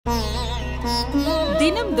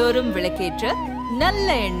இல்லந்தோறும் விளக்கேற்ற நல்ல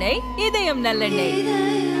எண்ணெய் இதயம் நல்லெண்ணெய்.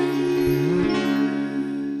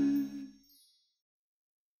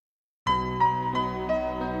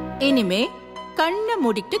 இனிமே கண்ணை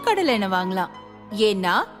மூடிட்டு கடலை எண்ணெய் வாங்கலாம்.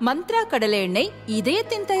 ஏன்னா மந்த்ரா கடலை எண்ணெய்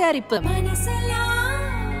இதயத்தின் தயாரிப்பு.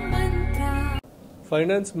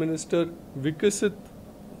 ஃபைனான்ஸ் மினிஸ்டர் விகசித்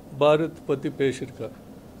பாரத் பற்றி பேசியிருக்கார்.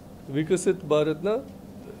 விகசித் பாரத்னா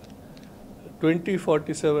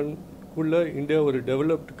 2047 இந்தியா ஒரு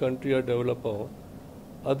டெவலப்டு கண்ட்ரியாக டெவலப் ஆகும்.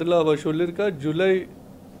 அதில் அவள் சொல்லியிருக்கா ஜூலை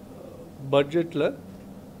பட்ஜெட்டில்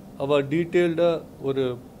அவள் டீட்டெயில்டாக ஒரு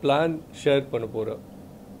பிளான் ஷேர் பண்ண போகிறாள்.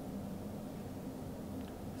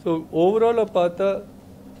 ஸோ ஓவராலாக பார்த்தா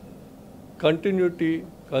கண்டினியூட்டி,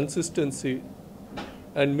 கன்சிஸ்டன்சி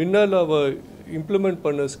அண்ட் முன்னால் அவள் இம்ப்ளிமெண்ட்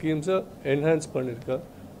பண்ண ஸ்கீம்ஸை என்ஹான்ஸ் பண்ணியிருக்கா.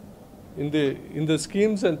 இந்த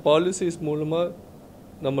ஸ்கீம்ஸ் அண்ட் பாலிசிஸ் மூலமாக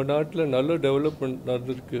நம்ம நாட்டில் நல்ல டெவலப்மெண்ட்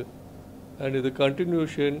நடந்திருக்கு. அண்ட் இது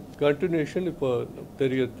கண்டினியூஷன் இப்போ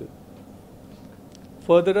தெரியுது.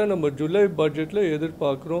 ஃபர்தராக நம்ம ஜூலை பட்ஜெட்டில்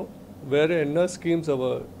எதிர்பார்க்குறோம் வேறு என்ன ஸ்கீம்ஸ்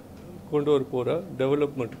அவள் கொண்டு வர போகிறா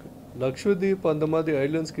டெவலப்மெண்ட்டுக்கு. லக்ஷதீப் அந்த மாதிரி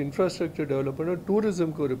ஐலண்ட்ஸ்க்கு இன்ஃப்ராஸ்ட்ரக்சர் டெவலப் பண்ண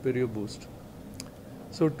டூரிசம்க்கு ஒரு பெரிய பூஸ்ட்.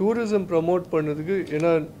 ஸோ டூரிசம் ப்ரமோட் பண்ணதுக்கு,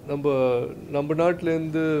 ஏன்னா நம்ம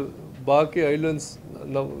நாட்டிலேருந்து பாக்கி ஐலண்ட்ஸ்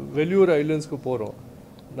வெளியூர் ஐலண்ட்ஸ்க்கு போகிறோம்.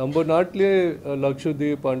 நம்ம நாட்டிலே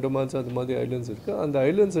லக்ஷதீப், அண்டமான்ஸ் அந்த மாதிரி ஐலண்ட்ஸ் இருக்குது. அந்த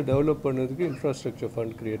ஐலண்ட்ஸை டெவலப் பண்ணதுக்கு இன்ஃப்ராஸ்ட்ரக்சர்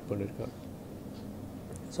ஃபண்ட் க்ரியேட் பண்ணியிருக்காங்க.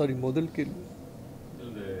 சாரி, முதல் கேள்வி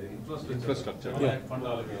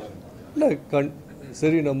இல்லை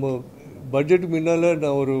சரி, நம்ம பட்ஜெட் முன்னால்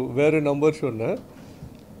நான் ஒரு வேறு நம்பர் சொன்னேன்.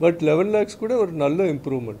 பட் 11 lakhs கூட ஒரு நல்ல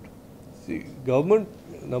இம்ப்ரூவ்மெண்ட். கவர்மெண்ட்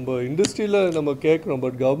நம்ம இண்டஸ்ட்ரியில் நம்ம கேட்குறோம்,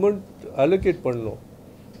 பட் கவர்மெண்ட் அலோகேட் பண்ணணும்.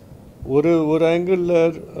 ஒரு ஆங்கிளில்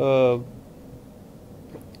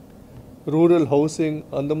ரூரல் ஹவுசிங்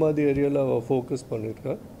அந்த மாதிரி ஏரியாவில் அவள் ஃபோக்கஸ்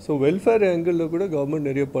பண்ணியிருக்கா. ஸோ வெல்ஃபேர் ஆங்கிளில் கூட கவர்மெண்ட்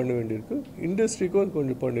நிறைய பண்ண வேண்டியிருக்கு. இண்டஸ்ட்ரிக்கும்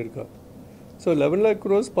கொஞ்சம் பண்ணியிருக்கா. ஸோ 11 lakh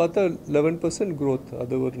crores பார்த்தா 11% growth,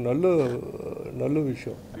 அது ஒரு நல்ல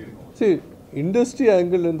விஷயம். சரி, இண்டஸ்ட்ரி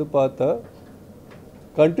ஆங்கிள்லேருந்து பார்த்தா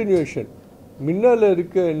கண்டினியூஷன், முன்னால்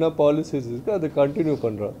இருக்க என்ன பாலிசிஸ் இருக்குது அதை கண்டினியூ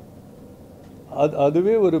பண்ணுறான்.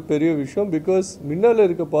 அதுவே ஒரு பெரிய விஷயம். பிகாஸ் முன்னால்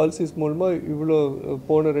இருக்க பாலிசிஸ் மூலமாக இவ்வளோ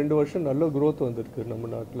போன 2 வருஷம் நல்ல க்ரோத் வந்திருக்கு நம்ம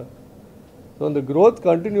நாட்டில். ஸோ அந்த க்ரோத்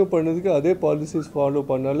கண்டினியூ பண்ணதுக்கு அதே பாலிசிஸ் ஃபாலோ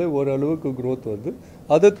பண்ணாலே ஓரளவுக்கு க்ரோத் வருது.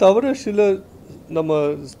 அதை தவிர நம்ம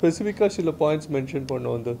ஸ்பெசிஃபிக்காக சில பாயிண்ட்ஸ் மென்ஷன்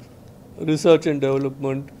பண்ணோம். அந்த research and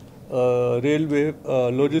development, railway,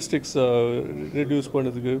 logistics reduce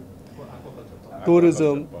பண்ணதுக்கு,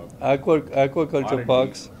 டூரிசம், ஆக்வாகல்ச்சர்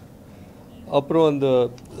பார்க்ஸ், அப்புறம் அந்த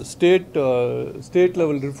state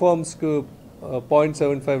level ரிஃபார்ம்ஸ்க்கு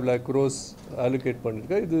 0.75 lakh crores allocate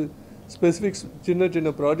பண்ணியிருக்கா. இது ஸ்பெசிஃபிக்ஸ் சின்ன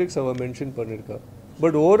ப்ராஜெக்ட்ஸ் அவள் மென்ஷன் பண்ணியிருக்கா.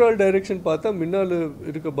 பட் ஓவரால் டைரெக்ஷன் பார்த்தா முன்னால்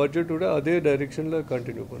இருக்க பட்ஜெட்டோட அதே டைரெக்ஷனில்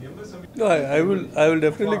கண்டினியூ பண்ணுறேன். I will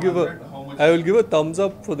definitely give a Thums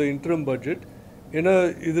up for the interim budget. ஏன்னா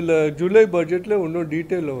இதில் ஜூலை பட்ஜெட்டில் இன்னும்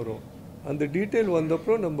டீட்டெயிலில் வரும். அந்த டீட்டெயில்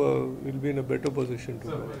வந்தப்பறம் நம்ம will be in a better position to.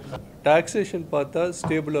 Taxation பார்த்தா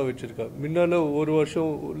ஸ்டேபிளாக வச்சுருக்கா. முன்னால் ஒரு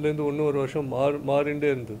வருஷம்லேருந்து இன்னொரு வருஷம் மாறிண்டே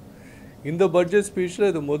இருந்தது. இந்த பட்ஜெட் ஸ்பீச்சில்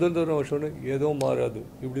இது முதல் வருஷம்னு எதுவும் மாறாது,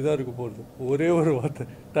 இப்படி தான் இருக்க போகிறது. ஒரே ஒரு வார்த்தை,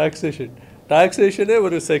 டாக்ஸேஷனே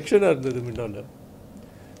ஒரு செக்ஷனாக இருந்தது முன்னால்.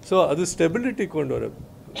 ஸோ அது ஸ்டெபிலிட்டி கொண்டு வர,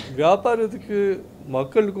 வியாபாரத்துக்கு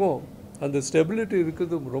மக்களுக்கும் அந்த ஸ்டெபிலிட்டி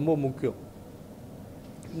இருக்கிறது ரொம்ப முக்கியம்.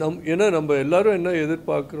 ஏன்னா நம்ம எல்லோரும் என்ன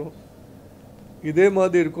எதிர்பார்க்குறோம், இதே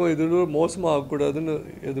மாதிரி இருக்கும், இது மோசமாக ஆகக்கூடாதுன்னு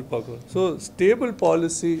எதிர்பார்க்குறோம். So stable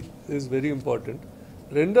policy is very important.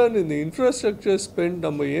 ரெண்டாவது, இந்த இன்ஃப்ராஸ்ட்ரக்சர் ஸ்பெண்ட்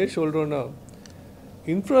நம்ம ஏன் சொல்கிறோன்னா,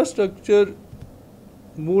 இன்ஃப்ராஸ்ட்ரக்சர்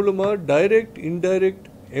மூலமாக டைரெக்ட் இன்டைரக்ட்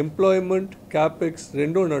எம்ப்ளாய்மெண்ட், கேபெக்ஸ்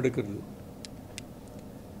ரெண்டும் நடக்கிறது.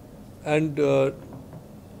 அண்ட்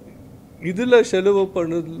இதில் செலவு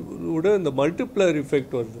பண்ணதோட இந்த மல்டிப்ளையர்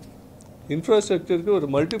எஃபெக்ட் வருது. இன்ஃப்ராஸ்ட்ரக்சருக்கு ஒரு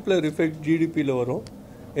மல்டிப்ளையர் எஃபெக்ட் ஜிடிபியில் வரும்,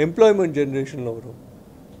 எம்ப்ளாய்மெண்ட் ஜென்ரேஷனில் வரும்.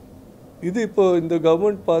 இது இப்போது இந்த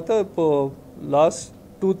கவர்மெண்ட் பார்த்தா இப்போது லாஸ்ட்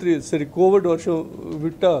 2-3 சரி கோவிட் வருஷம்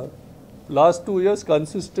விட்டால் லாஸ்ட் 2 years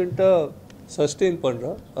கன்சிஸ்டண்ட்டாக சஸ்டெயின்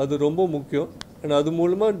பண்ணுறா. அது ரொம்ப முக்கியம். அண்ட் அது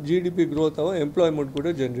மூலமாக ஜிடிபி க்ரோத் ஆகும், எம்ப்ளாய்மெண்ட்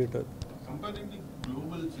கூட ஜென்ரேட் ஆகுது.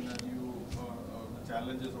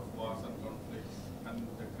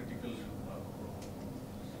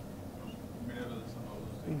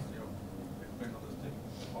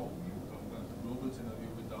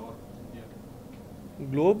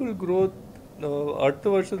 குளோபல் க்ரோத் அடுத்த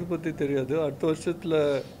வருஷத்தை பற்றி தெரியாது. அடுத்த வருஷத்தில்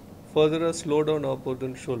ஃபர்தராக ஸ்லோ டவுன் ஆக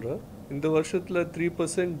போகுதுன்னு சொல்கிறேன். இந்த வருஷத்தில்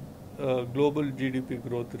 3% குளோபல் ஜிடிபி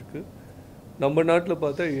க்ரோத் இருக்குது. நம்ம நாட்டில்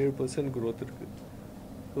பார்த்தா 7% க்ரோத் இருக்குது.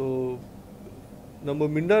 ஸோ நம்ம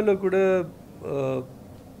முன்னால் கூட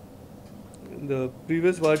இந்த இந்த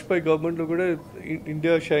ப்ரீவியஸ் வாஜ்பாய் கவர்மெண்ட்டில் கூட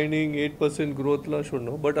இந்தியா ஷைனிங் 8% க்ரோத்லாம்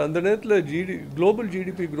சொன்னோம். பட் அந்த நேரத்தில் குளோபல்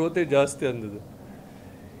ஜிடிபி க்ரோத்தே ஜாஸ்தியாக இருந்தது.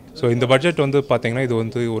 ஸோ இந்த பட்ஜெட் வந்து பார்த்திங்கன்னா இது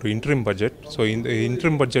வந்து ஒரு இன்ட்ரிம் பட்ஜெட். ஸோ இந்த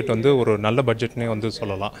இன்ட்ரிம் பட்ஜெட் வந்து ஒரு நல்ல பட்ஜெட்னே வந்து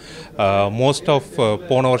சொல்லலாம். மோஸ்ட் ஆஃப்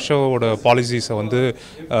போன வருஷோட பாலிசிஸை வந்து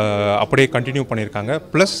அப்படியே கண்டினியூ பண்ணியிருக்காங்க.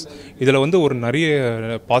 ப்ளஸ் இதில் வந்து ஒரு நிறைய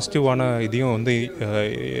பாசிட்டிவான இதையும் வந்து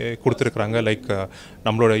கொடுத்துருக்குறாங்க. லைக்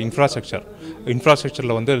நம்மளோட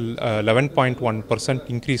இன்ஃப்ராஸ்ட்ரக்சரில் வந்து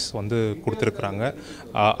 11.1% இன்க்ரீஸ் வந்து கொடுத்துருக்குறாங்க.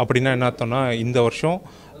 அப்படின்னா என்ன அர்த்தம்னா இந்த வருஷம்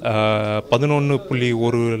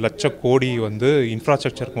 11.1 லட்சம் கோடி வந்து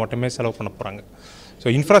இன்ஃப்ராஸ்ட்ரக்சருக்கு மட்டுமே செலவு பண்ண போகிறாங்க. ஸோ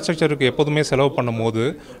இன்ஃப்ராஸ்ட்ரக்சருக்கு எப்போதுமே செலவு பண்ணும் போது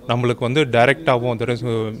நம்மளுக்கு வந்து டைரெக்டாகவும்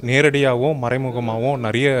நேரடியாகவும் மறைமுகமாகவும்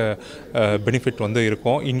நிறைய பெனிஃபிட் வந்து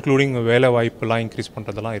இருக்கும். இன்க்ளூடிங் வேலை வாய்ப்புலாம் இன்க்ரீஸ்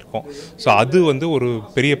பண்ணுறதெல்லாம் இருக்கும். ஸோ அது வந்து ஒரு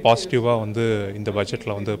பெரிய பாசிட்டிவாக வந்து இந்த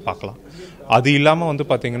பட்ஜெட்டில் வந்து பார்க்கலாம். அது இல்லாமல் வந்து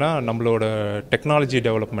பார்த்திங்கன்னா நம்மளோட டெக்னாலஜி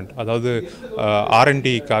டெவலப்மெண்ட், அதாவது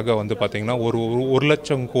R&Dக்காக வந்து பார்த்திங்கன்னா ஒரு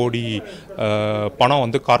லட்சம் கோடி பணம்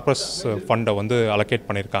வந்து கார்பஸ் ஃபண்டை வந்து அலோகேட்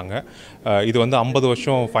பண்ணியிருக்காங்க. இது வந்து 50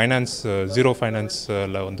 வருஷம் ஃபைனான்ஸ் ஜீரோ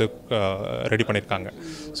ஃபைனான்ஸில் வந்து ரெடி பண்ணியிருக்காங்க.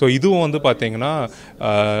 ஸோ இதுவும் வந்து பார்த்திங்கன்னா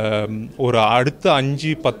ஒரு அடுத்த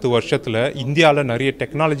 5-10 வருஷத்தில் இந்தியாவில் நிறைய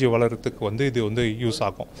டெக்னாலஜி வளர்கிறதுக்கு வந்து இது வந்து யூஸ்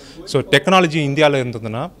ஆகும். ஸோ டெக்னாலஜி இந்தியாவில்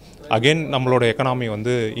இருந்ததுன்னா அகெயின் நம்மளோட எக்கனாமி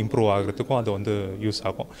வந்து இம்ப்ரூவ் ஆகிறதுக்கும் அது வந்து யூஸ்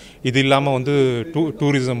ஆகும். இது இல்லாமல் வந்து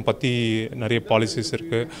டூரிசம் பற்றி நிறைய பாலிசிஸ்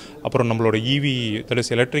இருக்குது. அப்புறம் நம்மளோட EV that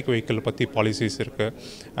is electric vehicle பற்றி பாலிசிஸ் இருக்குது.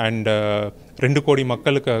 அண்ட் 2 கோடி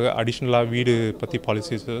மக்களுக்கு அடிஷ்னலாக வீடு பற்றி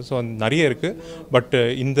பாலிசிஸ். ஸோ நிறைய இருக்குது. பட்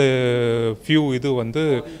இந்த ஃபியூ இது வந்து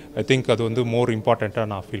ஐ திங்க் அது வந்து மோர்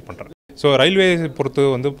இம்பார்ட்டண்ட்டாக நான் ஃபீல் பண்ணுறேன். ஸோ ரயில்வே பொறுத்து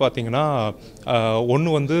வந்து பார்த்திங்கன்னா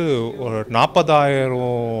ஒன்று வந்து ஒரு 40,000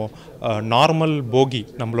 நார்மல் போகி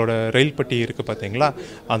நம்மளோட ரயில் பெட்டி இருக்குது பார்த்தீங்களா,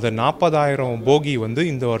 அந்த 40,000 போகி வந்து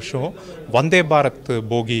இந்த வருஷம் வந்தே பாரத்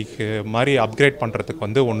போகிக்கு மாதிரி அப்கிரேட் பண்ணுறதுக்கு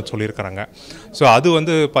வந்து ஒன்று சொல்லியிருக்கிறாங்க. ஸோ அது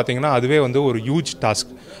வந்து பார்த்திங்கன்னா அதுவே வந்து ஒரு ஹியூஜ்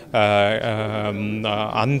டாஸ்க்.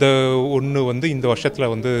 அந்த ஒன்று வந்து இந்த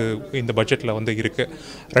வருஷத்தில் வந்து இந்த பட்ஜெட்டில் வந்து இருக்குது.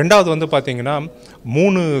 ரெண்டாவது வந்து பார்த்திங்கன்னா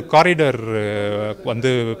 3 காரிடர்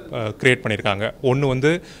வந்து க்ரியேட் பண்ணியிருக்காங்க. ஒன்று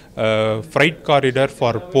வந்து fried corridor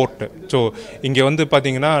for board. So இங்கே வந்து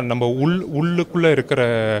பார்த்திங்கன்னா நம்ம உள்ளுக்குள்ளே இருக்கிற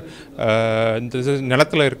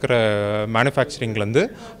நிலத்தில் இருக்கிற மேனுஃபேக்சரிங்லேருந்து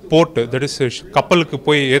போர்ட்டு தட் இஸ் கப்பலுக்கு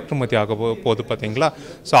போய் ஏற்றுமதி ஆக போகுது பார்த்தீங்களா.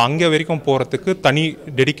 ஸோ அங்கே வரைக்கும் போகிறதுக்கு தனி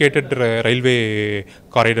டெடிக்கேட்டட் ரயில்வே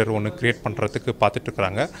காரிடர் ஒன்று க்ரியேட் பண்ணுறதுக்கு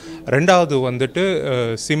பார்த்துட்ருக்குறாங்க. ரெண்டாவது வந்துட்டு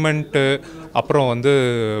சிமெண்ட்டு, அப்புறம் வந்து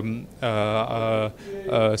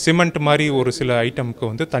சிமெண்ட் மாதிரி ஒரு சில ஐட்டமுக்கு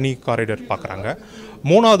வந்து தனி காரிடர் பார்க்குறாங்க.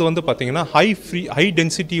 மூணாவது வந்து பார்த்திங்கன்னா ஹை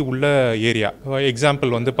டென்சிட்டி உள்ள ஏரியா.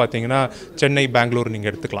 எக்ஸாம்பிள் வந்து பார்த்திங்கன்னா சென்னை பெங்களூர்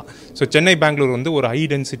நீங்கள் எடுத்துக்கலாம். ஸோ சென்னை பெங்களூர் வந்து ஒரு ஹை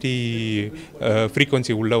டென்சிட்டி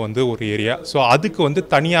ஃப்ரீக்வன்சி உள்ள வந்து ஒரு ஏரியா. ஸோ அதுக்கு வந்து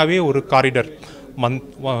தனியாகவே ஒரு காரிடர்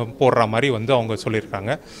போடுற மாதிரி வந்து அவங்க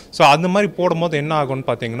சொல்லியிருக்காங்க. ஸோ அந்த மாதிரி போடும்போது என்ன ஆகும்னு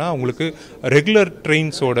பார்த்தீங்கன்னா உங்களுக்கு ரெகுலர்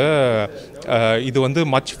ட்ரெயின்ஸோட இது வந்து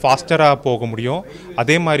மச் ஃபாஸ்டராக போக முடியும்.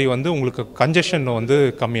 அதே மாதிரி வந்து உங்களுக்கு கன்ஜெஷன் வந்து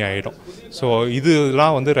கம்மியாயிடும். ஸோ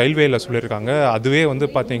இதெல்லாம் வந்து ரயில்வேயில் சொல்லியிருக்காங்க. அதுவே வந்து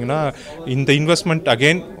பார்த்தீங்கன்னா இந்த இன்வெஸ்ட்மெண்ட்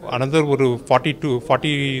அகெயின் அனதர் ஒரு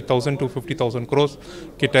 40,000 to 50,000 crores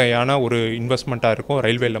கிட்டையான ஒரு இன்வெஸ்ட்மெண்ட்டாக இருக்கும்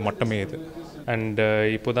ரயில்வேயில் மட்டுமே இது. And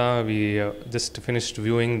இப்போ தான் we just finished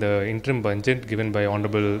viewing the interim budget given by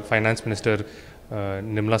Honorable Finance Minister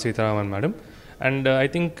Nirmala Seetharaman Madam. And I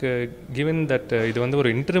think given that இது வந்து ஒரு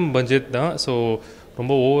interim budget தான், ஸோ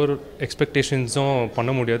ரொம்ப ஓவர் எக்ஸ்பெக்டேஷன்ஸும்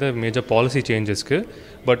பண்ண முடியாத மேஜர் பாலிசி சேஞ்சஸ்க்கு.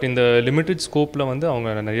 பட் இந்த லிமிட்டட் ஸ்கோப்பில் வந்து அவங்க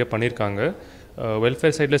நிறைய பண்ணியிருக்காங்க.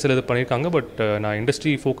 வெல்ஃபேர் சைடில் சிலது பண்ணியிருக்காங்க. பட் நான்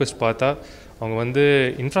இண்டஸ்ட்ரி ஃபோக்கஸ் பார்த்தா அவங்க வந்து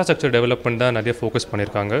இன்ஃப்ராஸ்ட்ரக்சர் டெவலப்மெண்ட் தான் நிறைய ஃபோக்கஸ்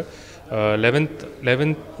பண்ணியிருக்காங்க.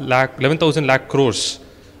 11,000 lakh crores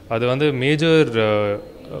அது வந்து major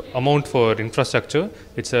amount for infrastructure.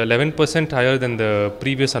 It's 11% higher than the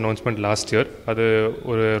previous announcement last year. அது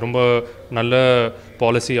ஒரு ரொம்ப நல்ல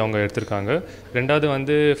பாலிசி அவங்க எடுத்திருக்காங்க. ரெண்டாவது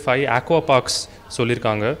வந்து 5 aqua parks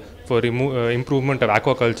சொல்லியிருக்காங்க for improvement of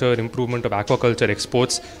aquaculture, improvement of aquaculture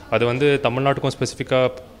exports. அது வந்து தமிழ்நாட்டுக்கும்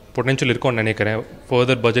ஸ்பெசிஃபிக்காக பொட்டென்ஷியல் இருக்கும்னு நினைக்கிறேன்.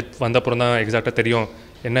 ஃபர்தர் பட்ஜெட் வந்த அப்புறம் தான் எக்ஸாக்டாக தெரியும்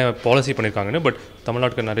என்ன பாலிசி பண்ணியிருக்காங்கன்னு. பட்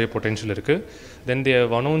தமிழ்நாட்டுக்கு நிறைய பொட்டென்ஷியல் இருக்குது. தென் they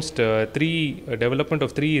have announced 3 development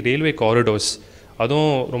of 3 railway corridors.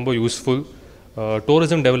 அதுவும் ரொம்ப யூஸ்ஃபுல்.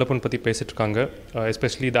 டூரிசம் டெவலப்மெண்ட் பற்றி பேசிகிட்டு இருக்காங்க.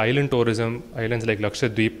 Especially the Island tourism, islands like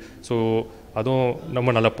Lakshadweep. So அதுவும் ரொம்ப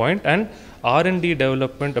நல்ல point. And R&D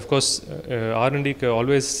development, of course R&Dக்கு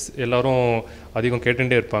always எல்லோரும் அதிகம்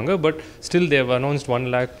கேட்டுகிட்டே இருப்பாங்க. But still they have announced 1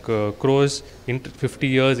 lakh crores 50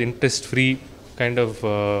 years interest free kind of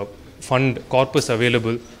fund corpus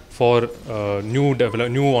available for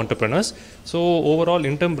new entrepreneurs. So overall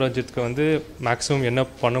interim budgetக்கு வந்து maximum என்ன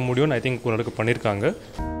பண்ண முடியும்னு ஐ திங்க் ஓரளவுக்கு பண்ணியிருக்காங்க.